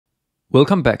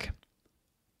Welcome back.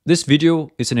 This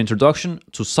video is an introduction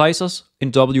to sizers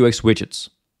in wxWidgets.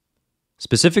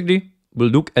 Specifically, we'll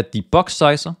look at the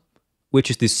BoxSizer, which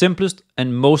is the simplest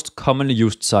and most commonly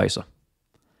used sizer.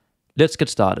 Let's get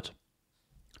started.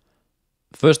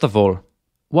 First of all,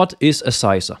 what is a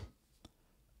sizer?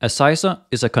 A sizer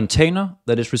is a container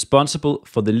that is responsible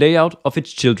for the layout of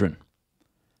its children.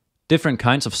 Different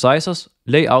kinds of sizers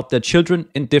lay out their children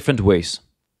in different ways.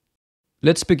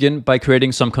 Let's begin by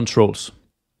creating some controls.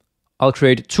 I'll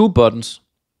create two buttons,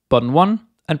 button 1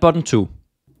 and button 2.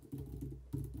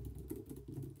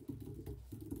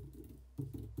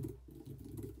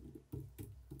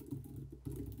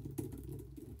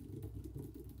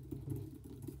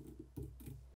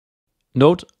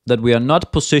 Note that we are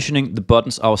not positioning the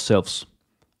buttons ourselves.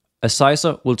 A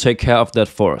sizer will take care of that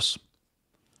for us.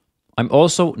 I'm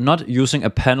also not using a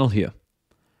panel here.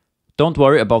 Don't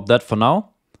worry about that for now.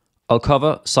 I'll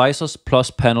cover sizers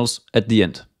plus panels at the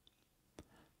end.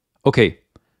 Okay,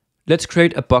 let's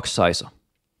create a BoxSizer.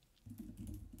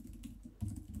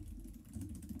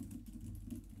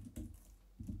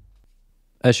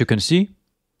 As you can see,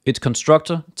 its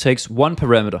constructor takes one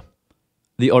parameter,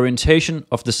 the orientation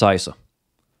of the sizer.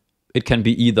 It can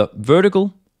be either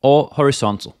vertical or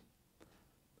horizontal.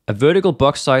 A vertical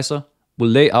BoxSizer will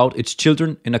lay out its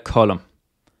children in a column,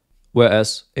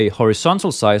 whereas a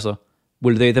horizontal sizer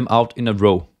will lay them out in a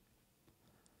row.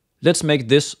 Let's make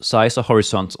this sizer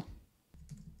horizontal.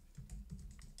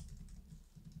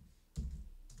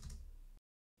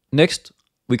 Next,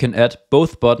 we can add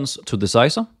both buttons to the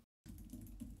sizer.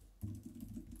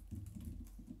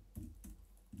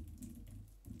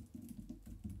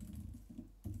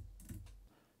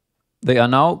 They are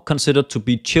now considered to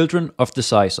be children of the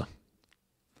sizer.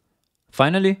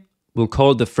 Finally, we'll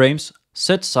call the frame's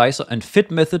SetSizerAndFit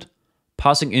method,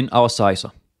 passing in our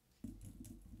sizer.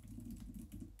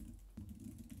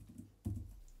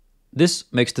 This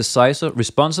makes the sizer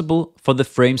responsible for the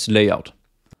frame's layout.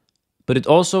 But it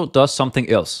also does something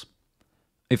else.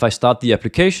 If I start the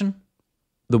application,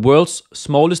 the world's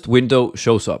smallest window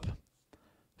shows up.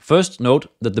 First, note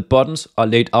that the buttons are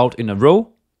laid out in a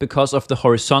row because of the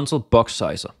horizontal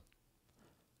BoxSizer.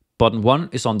 Button 1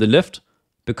 is on the left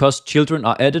because children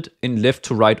are added in left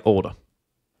to right order.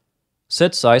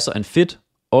 SetSizerAndFit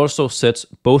also sets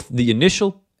both the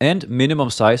initial and minimum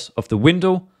size of the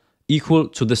window equal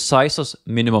to the sizer's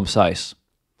minimum size.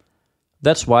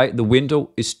 That's why the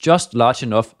window is just large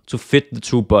enough to fit the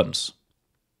two buttons.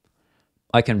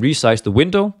 I can resize the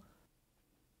window,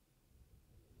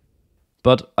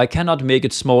 but I cannot make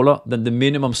it smaller than the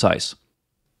minimum size,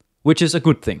 which is a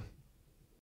good thing.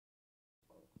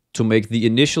 To make the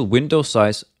initial window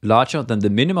size larger than the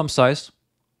minimum size,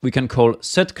 we can call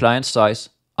setClientSize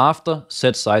after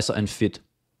SetSizerAndFit.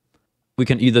 We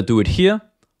can either do it here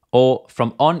or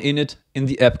from onInit in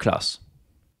the app class.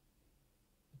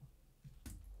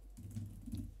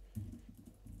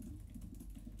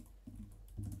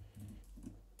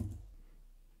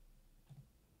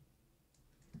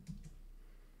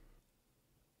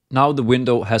 Now the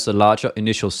window has a larger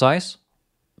initial size,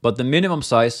 but the minimum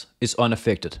size is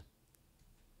unaffected.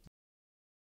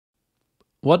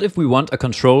 What if we want a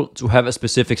control to have a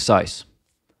specific size?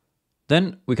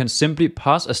 Then we can simply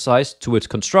pass a size to its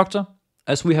constructor,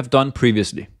 as we have done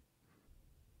previously.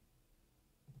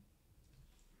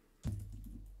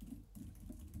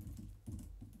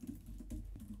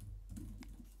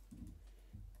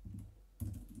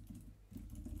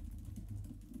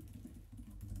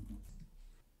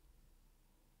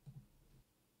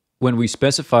 When we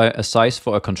specify a size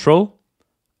for a control,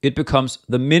 it becomes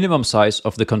the minimum size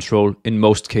of the control in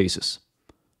most cases.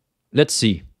 Let's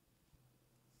see.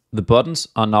 The buttons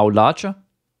are now larger,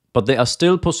 but they are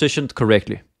still positioned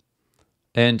correctly.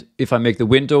 And if I make the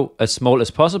window as small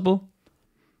as possible,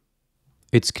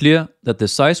 it's clear that the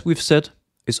size we've set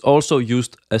is also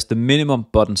used as the minimum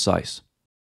button size.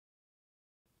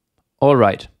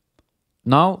 Alright,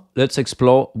 now let's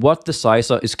explore what the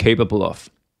sizer is capable of.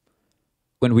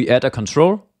 When we add a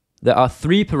control, there are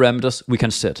three parameters we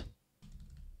can set.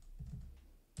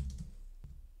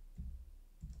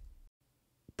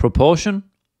 Proportion,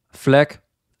 flag,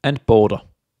 and border,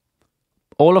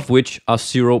 all of which are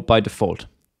 0 by default.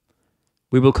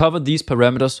 We will cover these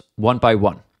parameters one by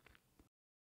one.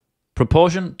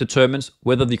 Proportion determines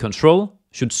whether the control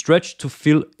should stretch to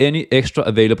fill any extra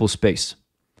available space.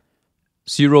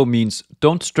 0 means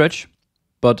don't stretch,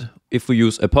 but if we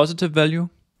use a positive value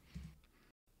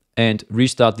and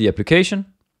restart the application,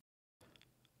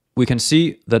 we can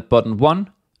see that button 1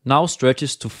 now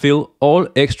stretches to fill all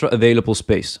extra available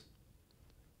space.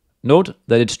 Note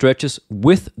that it stretches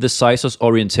with the sizer's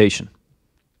orientation.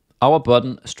 our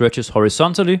button stretches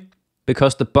horizontally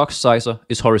because the BoxSizer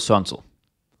is horizontal.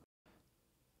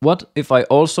 What if I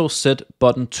also set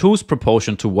button 2's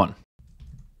proportion to 1?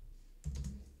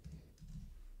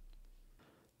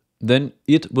 Then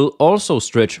it will also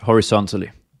stretch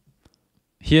horizontally.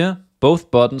 Here, both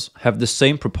buttons have the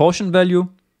same proportion value,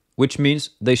 which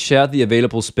means they share the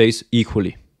available space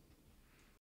equally.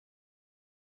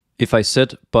 If I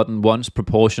set button 1's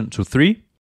proportion to 3,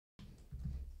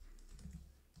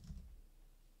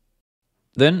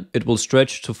 then it will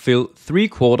stretch to fill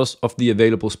 3/4 of the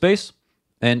available space,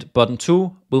 and button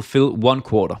 2 will fill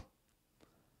 1/4.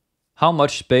 How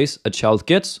much space a child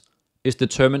gets is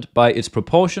determined by its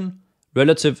proportion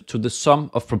relative to the sum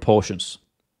of proportions.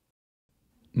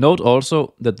 Note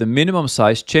also that the minimum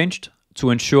size changed to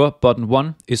ensure button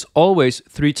 1 is always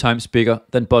 3 times bigger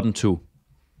than button 2.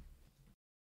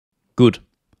 Good.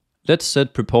 Let's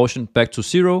set proportion back to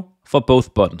 0 for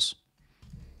both buttons.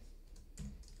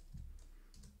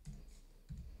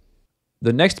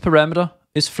 The next parameter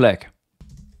is flag.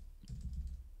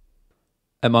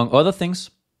 Among other things,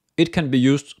 it can be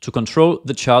used to control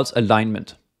the child's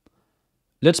alignment.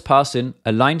 Let's pass in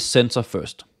align center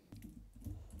first.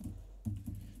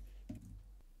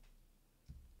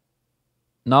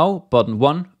 Now button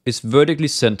 1 is vertically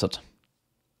centered.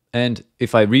 And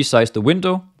if I resize the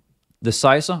window, the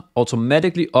sizer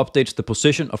automatically updates the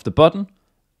position of the button,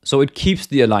 so it keeps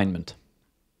the alignment.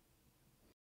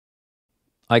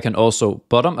 I can also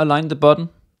bottom align the button.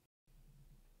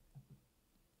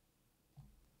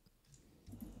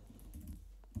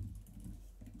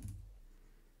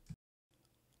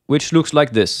 Which looks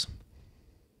like this.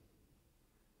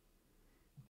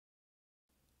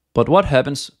 But what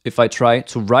happens if I try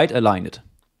to right align it?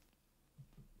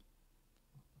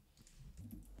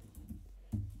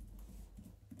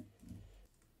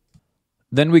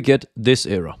 Then we get this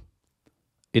error.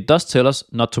 It does tell us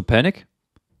not to panic,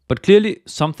 but clearly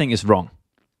something is wrong.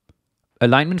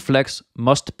 Alignment flags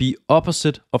must be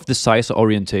opposite of the sizer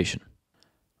orientation.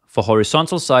 For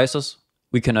horizontal sizers,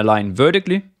 we can align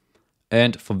vertically,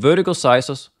 and for vertical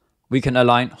sizers, we can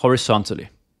align horizontally.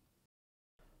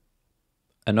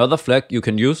 Another flag you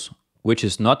can use, which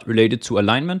is not related to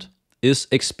alignment, is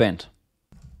expand.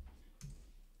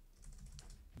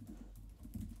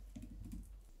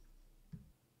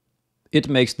 It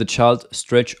makes the child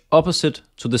stretch opposite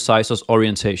to the sizer's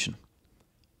orientation.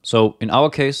 So in our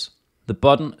case, the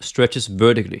button stretches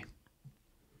vertically.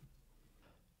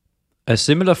 A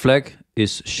similar flag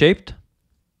is shaped.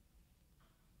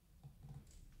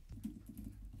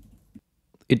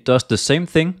 It does the same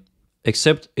thing,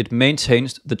 except it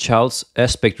maintains the child's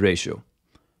aspect ratio.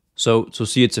 So to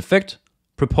see its effect,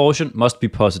 proportion must be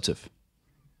positive.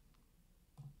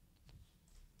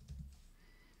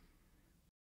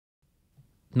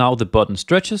 Now the button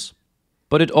stretches,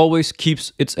 but it always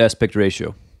keeps its aspect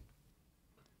ratio.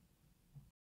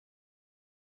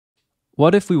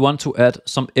 What if we want to add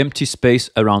some empty space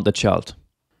around the child?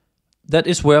 That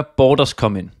is where borders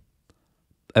come in.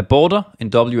 A border in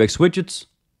wxWidgets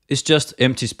is just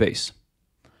empty space.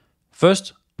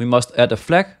 First, we must add a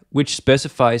flag which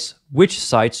specifies which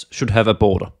sides should have a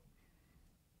border.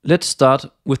 Let's start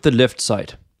with the left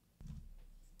side.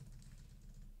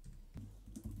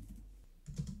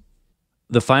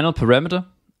 The final parameter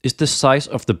is the size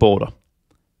of the border.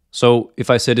 So if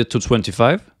I set it to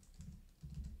 25,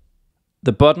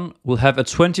 the button will have a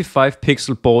 25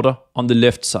 pixel border on the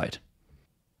left side.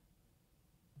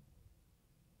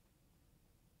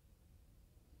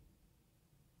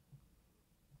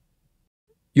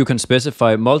 You can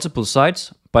specify multiple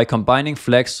sides by combining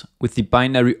flags with the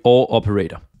binary OR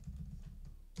operator.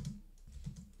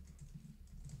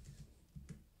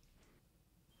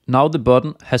 Now the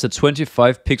button has a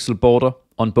 25 pixel border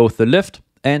on both the left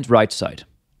and right side.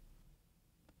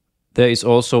 There is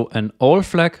also an all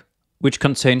flag which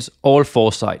contains all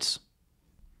 4 sides.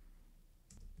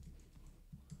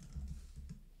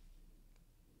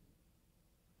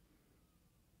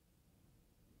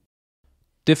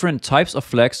 Different types of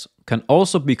flags can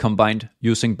also be combined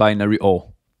using binary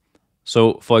OR.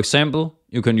 So for example,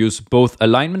 you can use both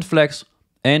alignment flags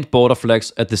and border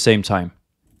flags at the same time.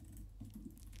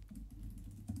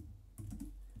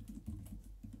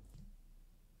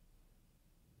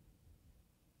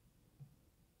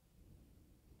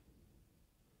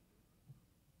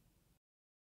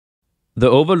 The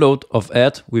overload of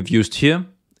add we've used here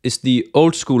is the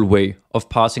old school way of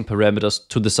passing parameters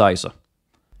to the sizer.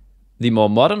 The more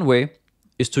modern way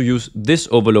is to use this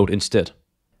overload instead.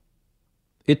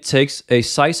 It takes a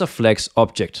SizerFlags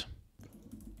object.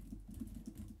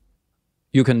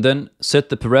 You can then set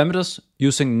the parameters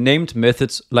using named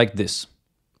methods like this.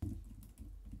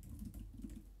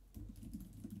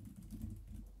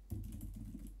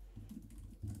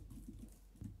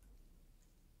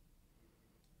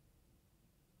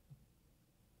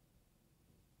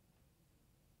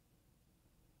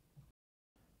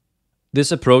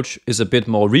 This approach is a bit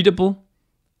more readable,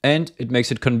 and it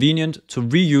makes it convenient to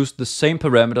reuse the same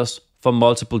parameters for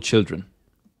multiple children.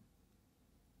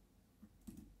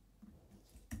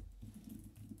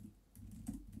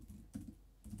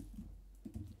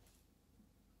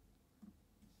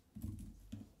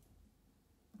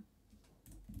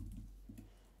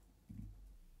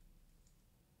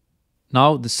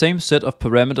 Now the same set of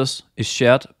parameters is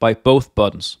shared by both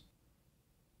buttons.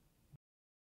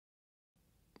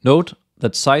 Note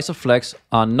that sizer flags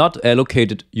are not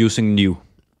allocated using new.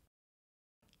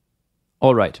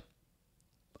 Alright,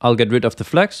 I'll get rid of the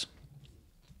flags.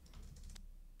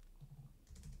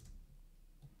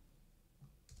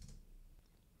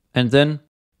 And then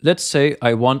let's say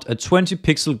I want a 20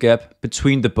 pixel gap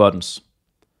between the buttons.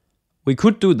 We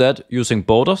could do that using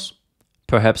borders,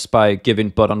 perhaps by giving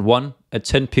button 1 a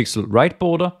 10 pixel right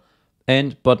border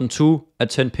and button 2 a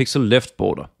 10 pixel left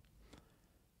border.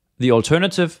 The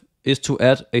alternative is to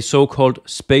add a so-called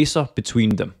spacer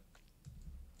between them.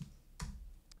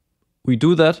 We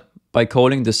do that by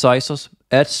calling the sizer's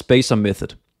addSpacer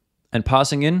method and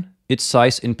passing in its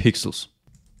size in pixels.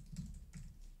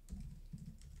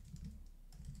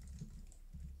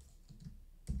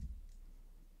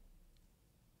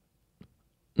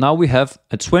 Now we have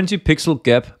a 20 pixel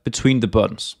gap between the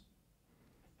buttons.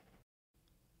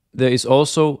 There is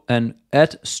also an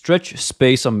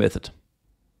addStretchSpacer method.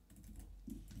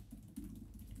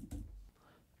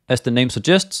 As the name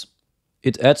suggests,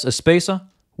 it adds a spacer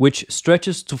which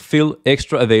stretches to fill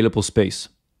extra available space.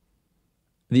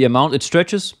 The amount it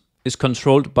stretches is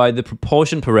controlled by the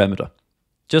proportion parameter,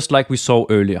 just like we saw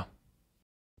earlier.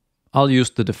 I'll use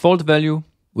the default value,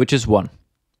 which is 1.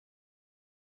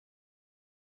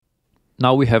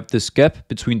 Now we have this gap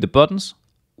between the buttons,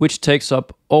 which takes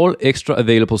up all extra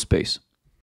available space.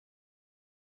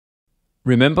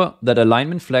 Remember that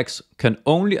alignment flags can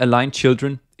only align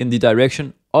children in the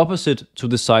direction opposite to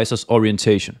the sizer's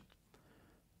orientation.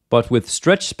 But with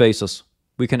StretchSpacers,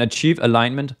 we can achieve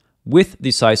alignment with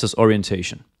the sizer's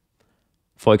orientation.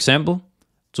 For example,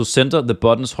 to center the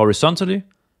buttons horizontally,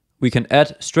 we can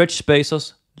add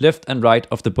StretchSpacers left and right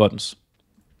of the buttons.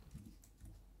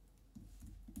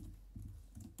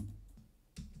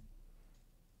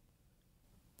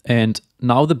 And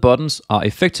now the buttons are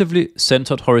effectively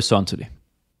centered horizontally.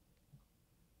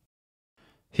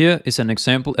 Here is an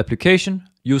example application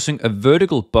using a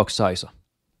vertical BoxSizer.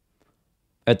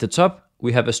 At the top,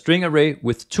 we have a string array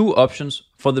with 2 options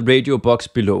for the radio box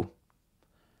below.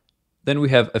 Then we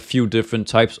have a few different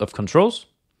types of controls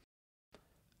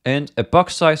and a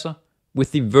BoxSizer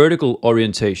with the vertical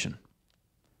orientation.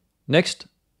 Next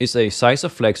is a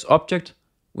SizerFlags object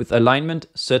with alignment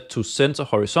set to center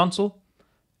horizontal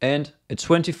and a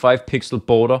 25 pixel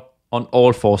border on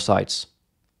all 4 sides.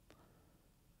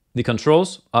 The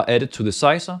controls are added to the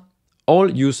sizer, all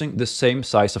using the same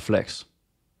sizer flags.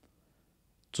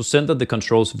 To center the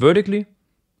controls vertically,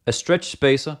 a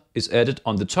StretchSpacer is added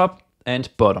on the top and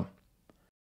bottom.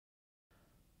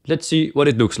 Let's see what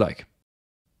it looks like.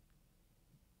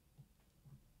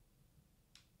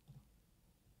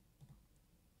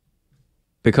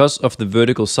 Because of the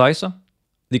vertical sizer,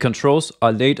 the controls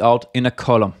are laid out in a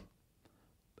column.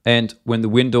 And when the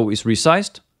window is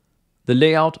resized, the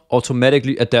layout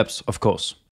automatically adapts, of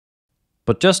course.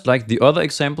 But just like the other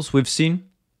examples we've seen,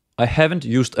 I haven't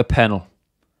used a panel.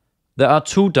 There are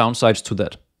 2 downsides to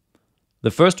that.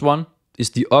 The first one is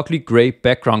the ugly gray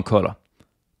background color,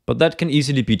 but that can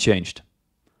easily be changed.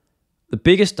 The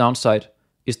biggest downside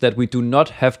is that we do not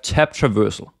have tab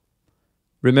traversal.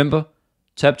 Remember,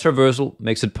 tab traversal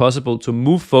makes it possible to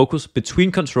move focus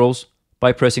between controls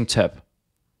by pressing tab.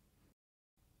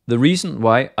 The reason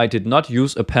why I did not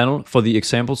use a panel for the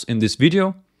examples in this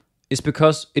video is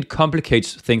because it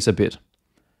complicates things a bit.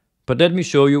 But let me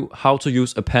show you how to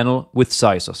use a panel with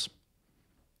sizers.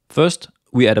 First,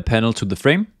 we add a panel to the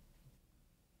frame.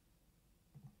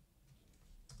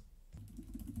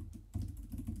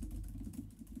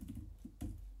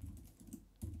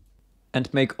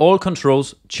 And make all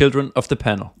controls children of the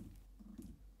panel.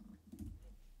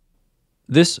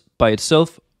 This by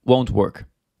itself won't work.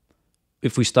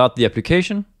 If we start the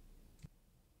application,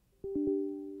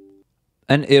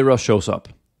 an error shows up.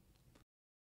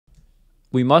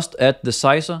 We must add the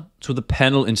sizer to the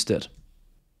panel instead.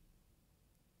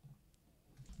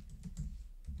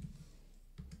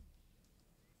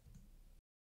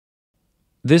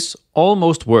 This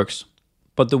almost works,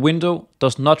 but the window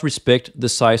does not respect the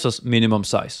sizer's minimum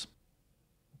size.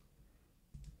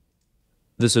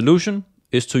 The solution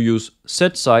is to use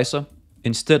SetSizer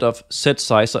instead of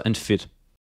SetSizerAndFit,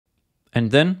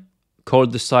 and then call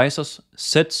the sizer's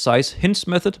setSizeHints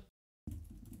method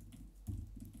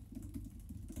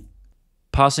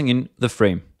passing in the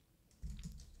frame.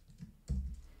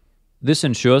 This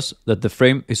ensures that the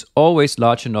frame is always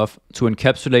large enough to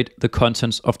encapsulate the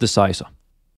contents of the sizer.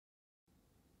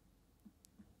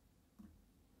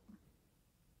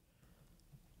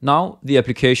 Now the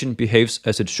application behaves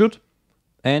as it should,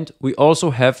 and we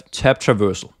also have tab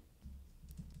traversal.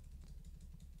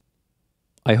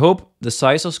 I hope the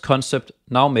sizers concept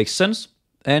now makes sense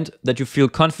and that you feel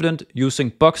confident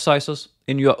using BoxSizers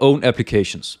in your own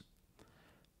applications.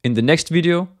 In the next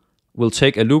video, we'll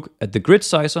take a look at the grid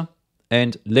sizer,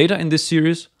 and later in this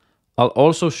series, I'll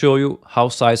also show you how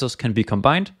sizers can be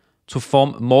combined to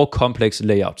form more complex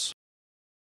layouts.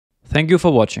 Thank you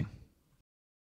for watching.